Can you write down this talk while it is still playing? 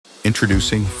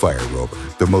Introducing Fire Rover,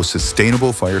 the most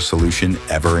sustainable fire solution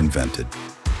ever invented.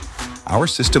 Our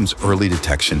system's early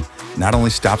detection not only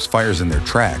stops fires in their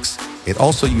tracks, it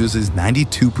also uses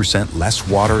 92% less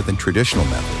water than traditional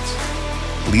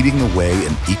methods, leading the way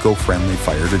in eco-friendly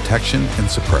fire detection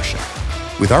and suppression.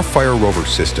 With our Fire Rover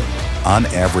system, on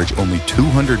average only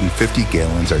 250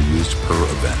 gallons are used per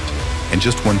event, and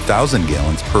just 1,000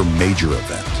 gallons per major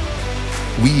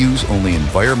event. We use only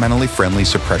environmentally friendly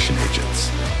suppression agents.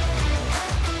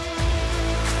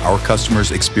 Our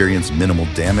customers experience minimal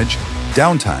damage,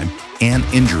 downtime, and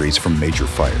injuries from major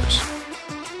fires.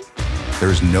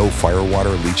 There is no fire water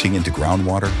leaching into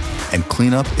groundwater, and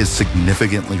cleanup is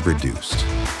significantly reduced.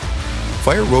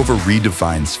 Fire Rover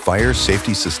redefines fire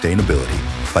safety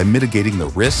sustainability by mitigating the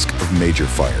risk of major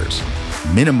fires,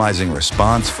 minimizing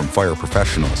response from fire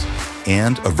professionals,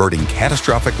 and averting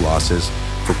catastrophic losses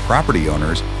for property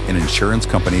owners and insurance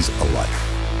companies alike.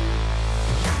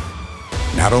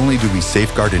 Not only do we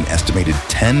safeguard an estimated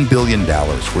 $10 billion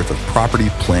worth of property,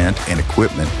 plant, and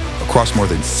equipment across more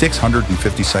than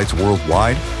 650 sites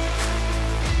worldwide,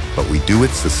 but we do it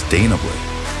sustainably,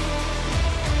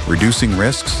 reducing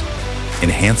risks,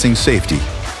 enhancing safety.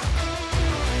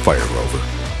 Fire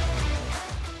Rover.